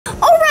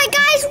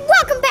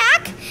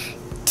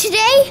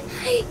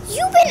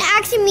you've been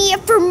asking me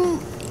for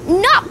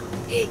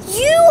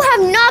you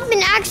have not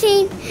been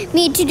asking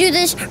me to do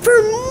this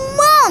for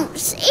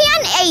months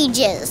and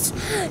ages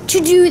to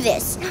do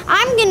this.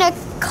 I'm gonna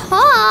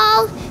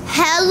call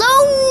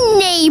Hello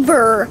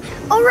Neighbor.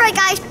 All right,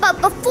 guys,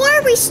 but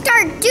before we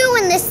start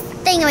doing this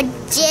thing of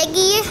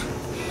jiggy,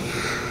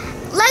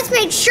 let's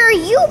make sure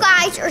you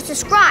guys are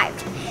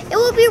subscribed. It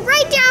will be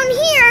right down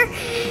here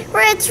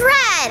where it's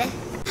red.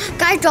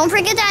 Guys, don't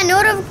forget that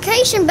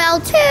notification bell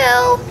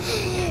too,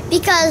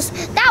 because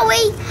that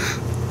way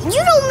you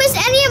don't miss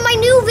any of my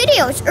new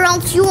videos, or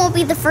else you won't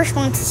be the first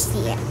one to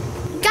see it.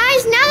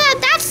 Guys, now that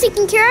that's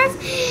taken care of,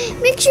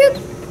 make sure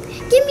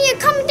give me a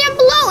comment down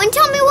below and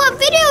tell me what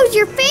video is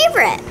your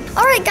favorite.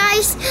 All right,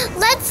 guys,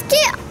 let's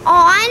get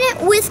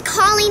on with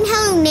calling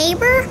Hello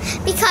Neighbor,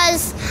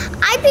 because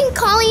I've been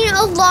calling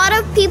a lot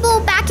of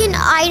people back in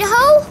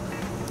Idaho.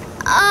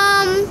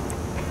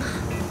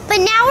 But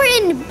now we're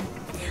in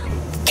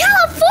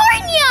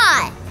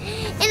California,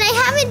 and I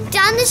haven't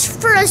done this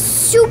for a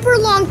super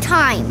long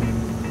time.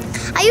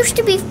 I used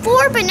to be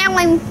 4, but now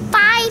I'm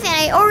 5, and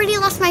I already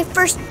lost my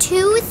first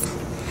tooth.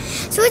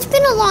 So it's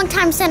been a long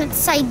time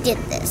since I did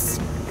this.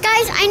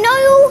 Guys, I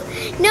know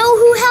you know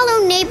who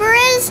Hello Neighbor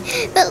is,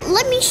 but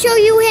let me show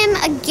you him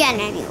again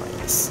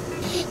anyways.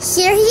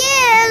 Here he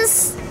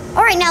is.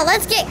 All right, now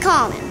let's get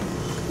calling him.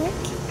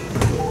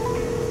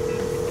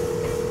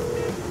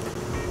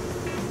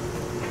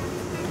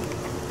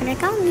 When I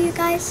call you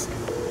guys,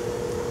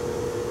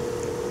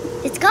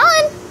 it's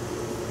gone.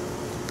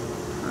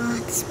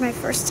 This is my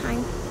first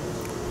time.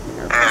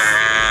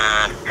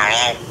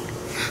 Hello?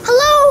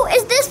 Hello,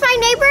 is this my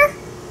neighbor?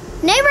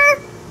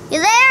 Neighbor, you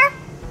there?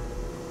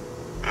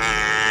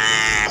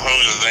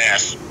 Who's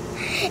this?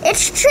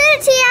 It's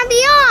Trinity and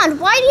beyond.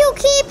 Why do you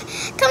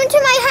keep coming to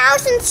my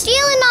house and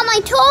stealing all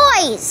my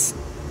toys?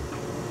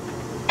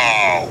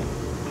 Oh,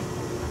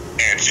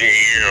 it's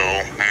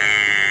you.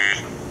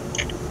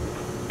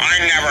 I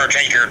never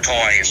take your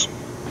toys.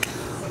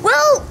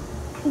 Well,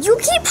 you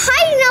keep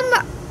hiding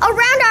them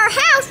around our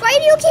house. Why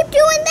do you keep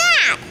doing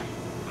that?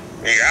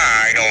 Yeah,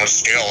 I don't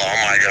steal them.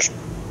 I just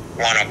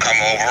want to come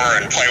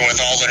over and play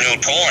with all the new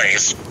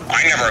toys.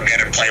 I never get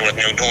to play with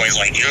new toys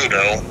like you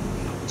do.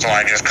 So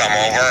I just come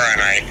over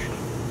and I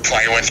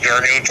play with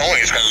your new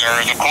toys because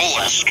they're the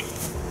coolest.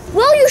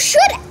 Well, you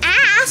should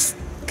ask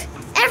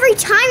every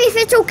time if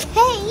it's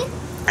okay.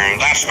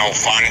 That's no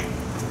fun.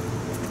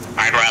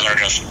 I'd rather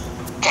just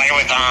play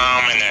with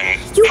them and then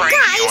you praise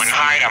guys, you and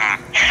hide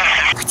them.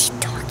 What's he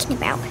talking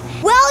about?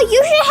 Well,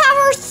 you should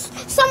have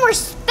some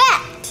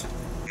respect.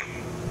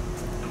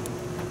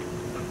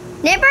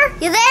 Neighbor,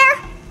 you there?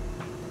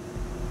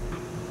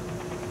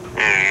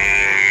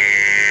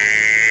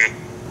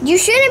 You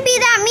shouldn't be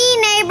that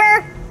mean,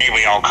 neighbor.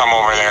 Maybe I'll come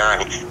over there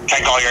and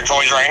take all your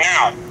toys right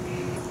now.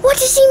 What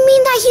does he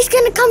mean that he's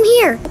gonna come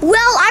here?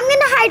 Well, I'm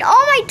gonna hide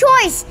all my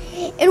toys,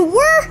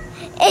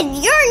 and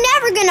you're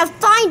never gonna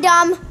find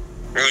them.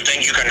 You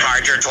think you can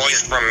hide your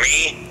toys from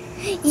me?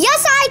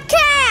 Yes, I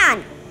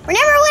can.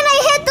 Remember when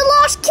I hid the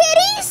lost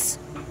kitties?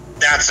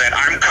 That's it.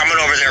 I'm coming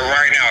over there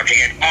right now to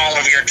get all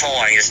of your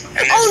toys,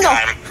 and this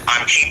time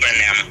I'm keeping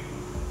them.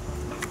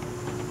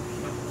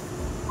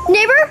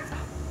 Neighbor?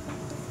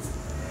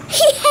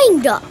 He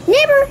hanged up.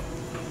 Neighbor?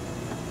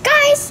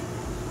 Guys,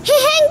 he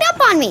hanged up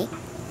on me.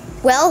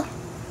 Well,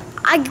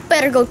 I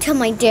better go tell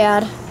my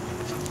dad.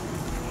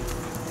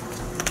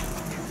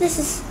 This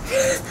is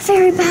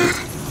very bad.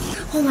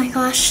 Oh my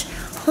gosh.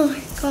 Oh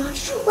my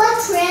gosh.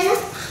 What's wrong?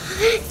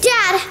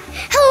 Dad,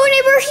 Hello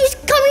Neighbor, he's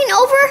coming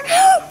over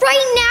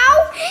right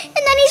now,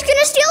 and then he's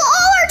gonna steal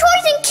all our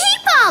toys and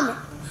keep them.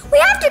 We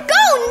have to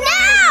go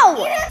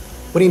now.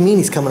 What do you mean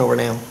he's coming over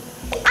now?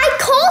 I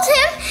called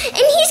him,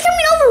 and he's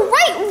coming over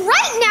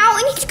right now,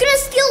 and he's gonna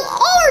steal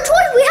all our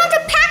toys. We have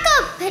to pack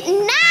up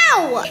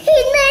now.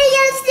 He's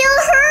gonna steal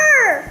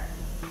her.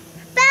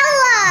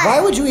 Bella. Why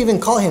would you even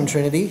call him,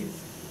 Trinity?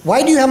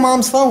 Why do you have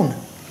Mom's phone?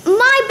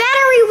 My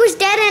battery was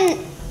dead, and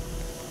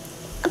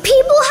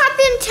people have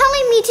been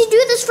telling me to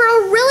do this for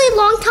a really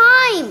long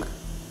time.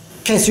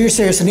 Okay, so you're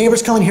serious. The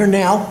neighbor's coming here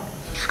now?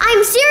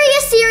 I'm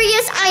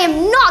serious. I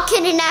am not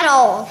kidding at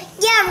all.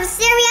 Yeah, we're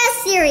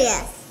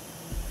serious.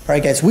 All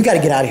right, guys, we got to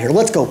get out of here.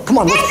 Let's go. Come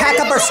on, let's pack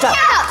up our stuff.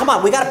 Come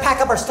on, we got to pack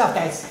up our stuff,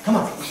 guys. Come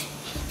on.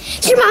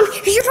 Here, Mom,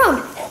 here's your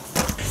phone.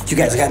 You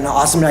guys, I got an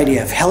awesome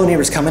idea. If Hello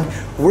Neighbor's coming,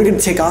 we're going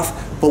to take off,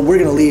 but we're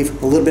going to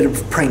leave a little bit of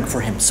a prank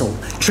for him. So,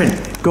 Trin,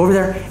 go over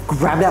there,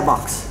 grab that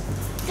box.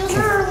 Those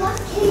are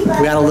lost kitty bugs.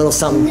 We got a little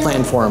something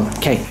planned for him.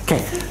 Okay.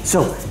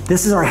 So,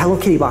 this is our Hello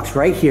Kitty box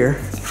right here.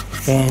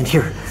 And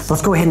here,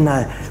 let's go ahead and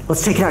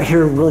let's take it out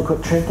here really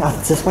quick, Trin.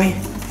 Out this way.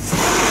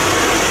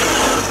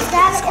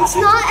 It's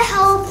not a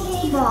Hello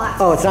Kitty box.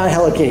 Oh, it's not a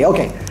Hello Kitty.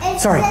 Okay.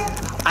 Sorry.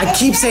 I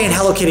keep saying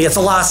Hello Kitty. It's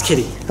a lost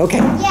kitty. Okay.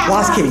 Yeah,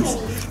 lost kitties.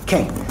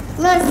 Okay.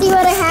 You want to see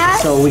what I have?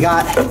 So we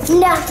got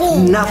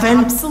nothing.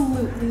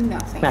 Absolutely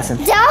nothing. Madison.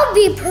 That would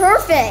be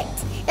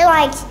perfect. And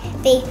like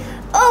thanks.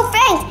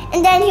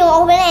 And then he'll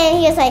open it and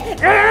he's like,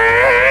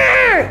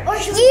 or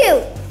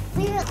you.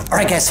 All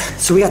right, guys,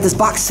 so we got this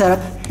box set up.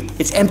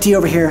 It's empty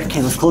over here.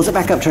 Okay, let's close it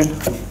back up, Trin.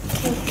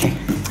 Okay.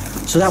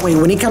 So that way,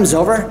 when he comes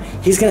over,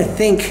 he's gonna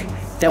think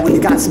that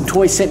we've got some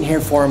toys sitting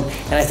here for him,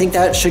 and I think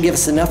that should give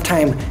us enough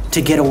time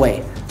to get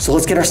away. So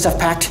let's get our stuff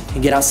packed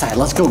and get outside.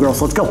 Let's go,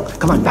 girls, let's go.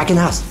 Come on, back in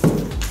the house.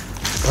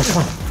 Let's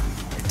go.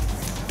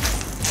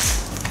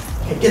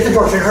 Okay, get the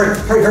door, Trin, hurry,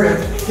 hurry,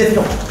 hurry. Get the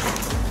door.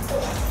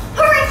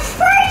 Hurry,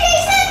 hurry,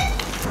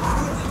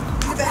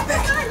 Jason! Back,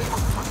 back.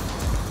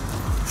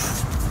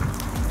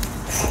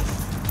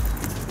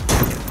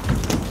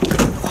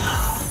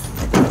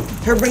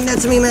 Here, bring that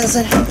to me,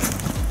 Madison.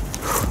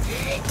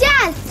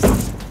 Dad!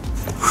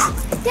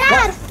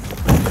 Dad!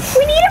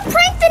 We need to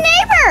prank the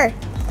neighbor!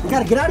 We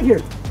gotta get out of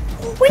here.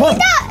 We need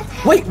that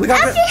Wait, we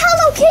got empty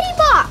Hello Kitty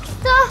box!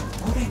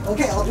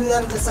 Okay, I'll do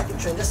that in a second,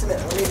 Trin. Just a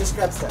minute. Let me just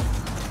grab stuff.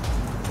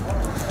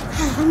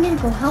 I'm gonna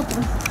go help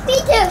him. Me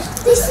too!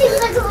 This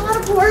seems like a lot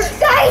of work.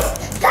 Guys!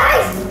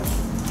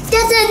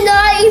 That's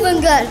not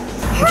even good.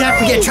 You can't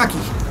forget Chucky.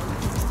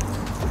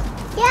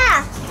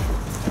 Yeah.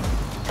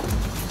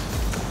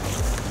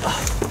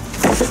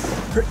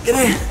 Get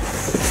in.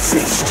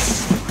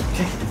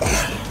 Okay.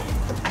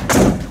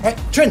 All right,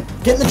 Trin,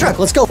 get in the truck.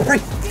 Let's go. Hurry.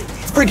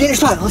 Hurry, get in your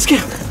spot. Let's go.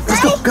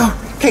 Let's go. Go.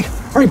 Okay,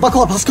 hurry,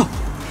 buckle up. Let's go.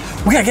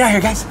 We gotta get out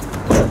of here, guys.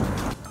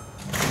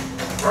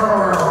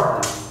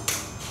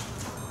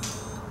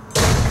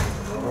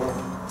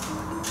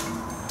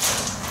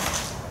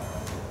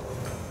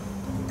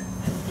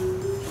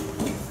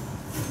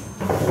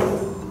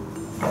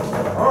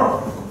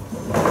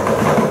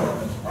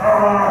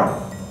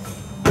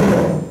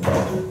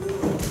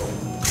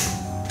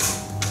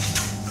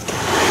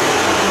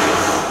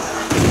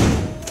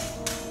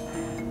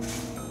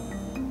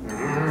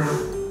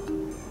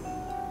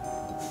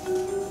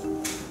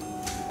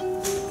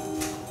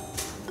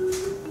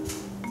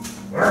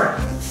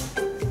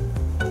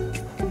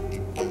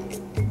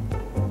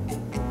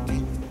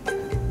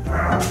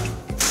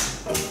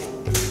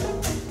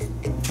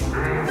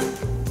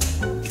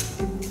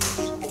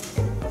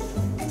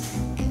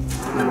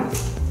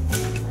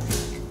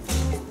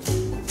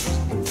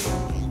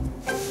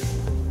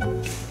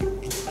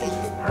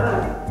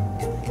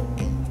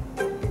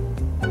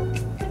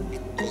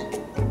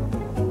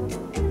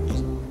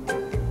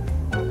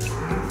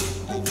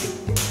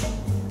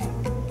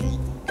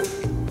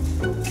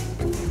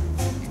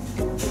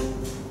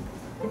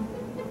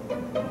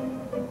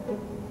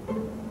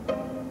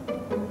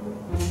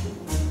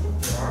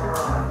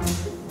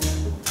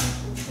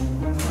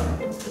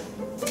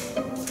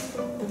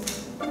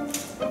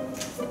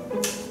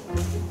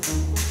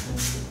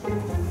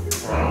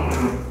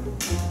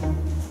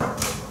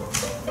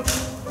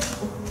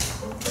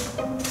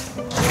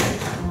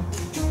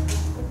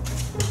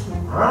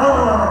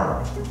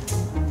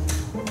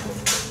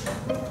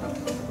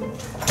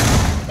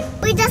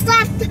 We just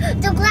left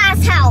the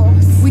glass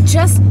house. We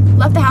just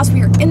left the house.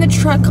 We were in the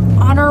truck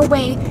on our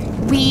way.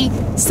 We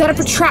set up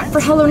a trap for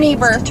Hello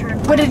Neighbor.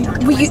 What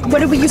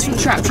did we use for the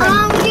trap, Trin?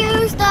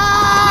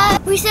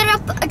 We set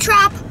up a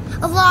trap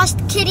of lost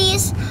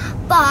kitties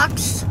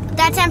box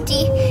that's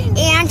empty,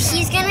 and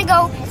he's gonna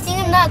go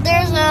thinking that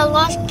there's a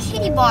lost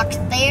kitty box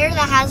there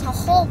that has a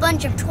whole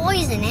bunch of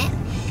toys in it.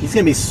 He's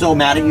gonna be so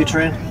mad at you,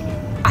 Trin.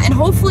 And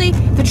hopefully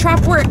the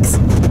trap works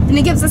and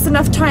it gives us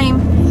enough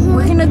time.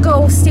 We're gonna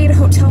go stay at a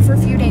hotel for a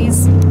few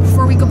days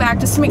before we go back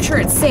just to make sure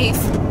it's safe.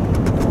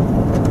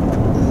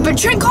 But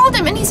Trin called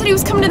him and he said he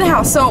was coming to the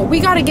house, so we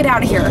gotta get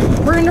out of here.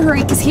 We're in a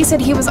hurry because he said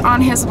he was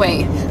on his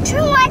way.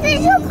 Trin, why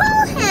did you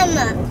call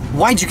him?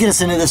 Why'd you get us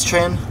into this,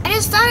 Trin? I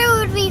just thought it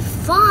would be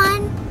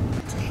fun.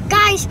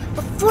 Guys,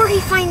 before he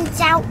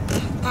finds out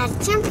that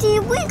it's empty,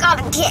 we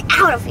gotta get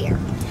out of here.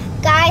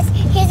 Guys,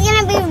 he's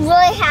gonna be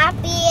really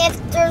happy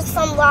if there's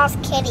some lost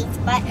kitties,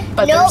 but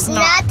nope, there's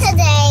not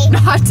today.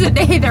 Not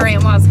today, there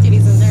ain't lost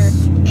kitties in there.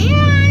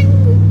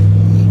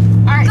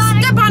 And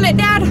Alright, step on it,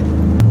 Dad.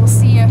 We'll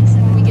see you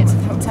when we get to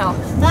the hotel.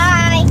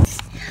 bye.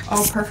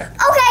 Oh, perfect.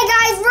 Okay,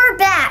 guys, we're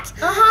back.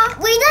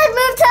 We just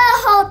moved to a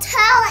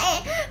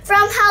hotel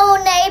from Hello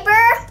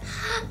Neighbor,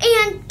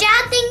 and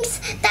Dad thinks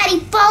that he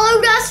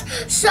followed us,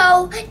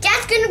 so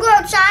Dad's gonna go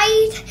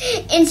outside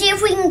and see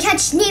if we can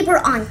catch Neighbor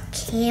on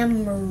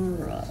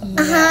camera.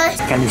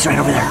 Okay, he's right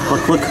over there.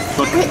 Look.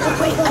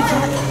 Wait,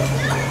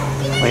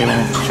 Wait a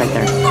minute, it's right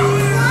there.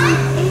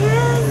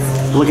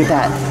 Look at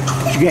that.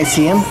 Did you guys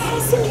see him?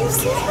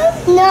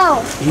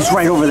 No. He's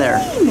right over there.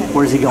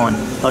 Where's he going?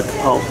 Look,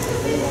 oh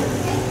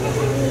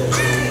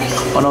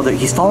no,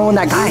 he's following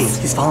that guy.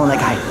 He's following that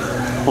guy.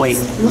 Wait.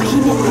 Looking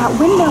in that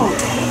window.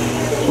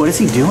 What is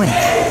he doing?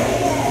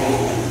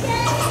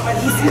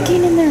 He's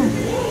looking in there.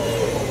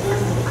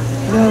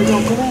 No,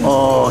 don't go in.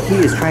 Oh, he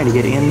is trying to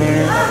get in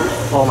there.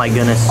 Oh my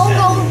goodness. Oh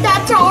no,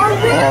 that's our room.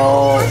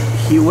 Oh,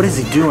 what is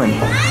he doing?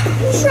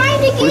 He's trying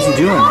to get What is he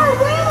doing? in our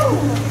room.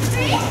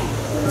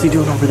 What's he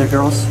doing over there,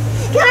 girls?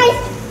 Guys,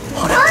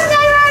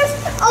 Neighbor's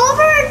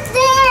over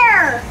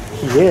there.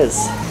 He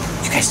is.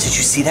 You guys, did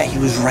you see that? He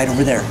was right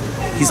over there.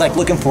 He's like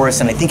looking for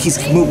us, and I think he's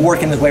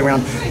working his way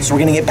around, so we're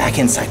gonna get back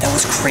inside. That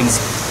was crazy.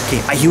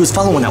 Okay, he was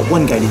following that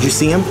one guy. Did you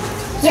see him?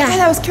 Yeah. The guy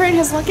that was carrying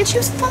his luggage, he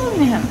was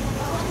following him.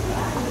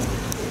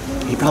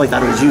 He probably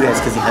thought it was you guys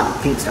because he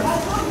had pink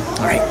stuff.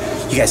 All right,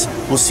 you guys,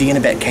 we'll see you in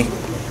a bit, okay?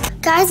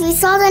 Guys, we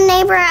saw the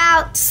neighbor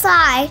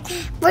outside.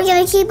 We're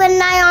gonna keep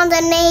an eye on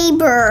the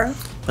neighbor.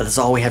 But that's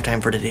all we have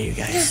time for today, you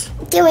guys.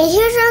 Give me a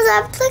huge thumbs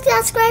up, click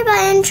that subscribe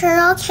button, turn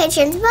on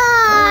notifications.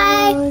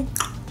 Bye.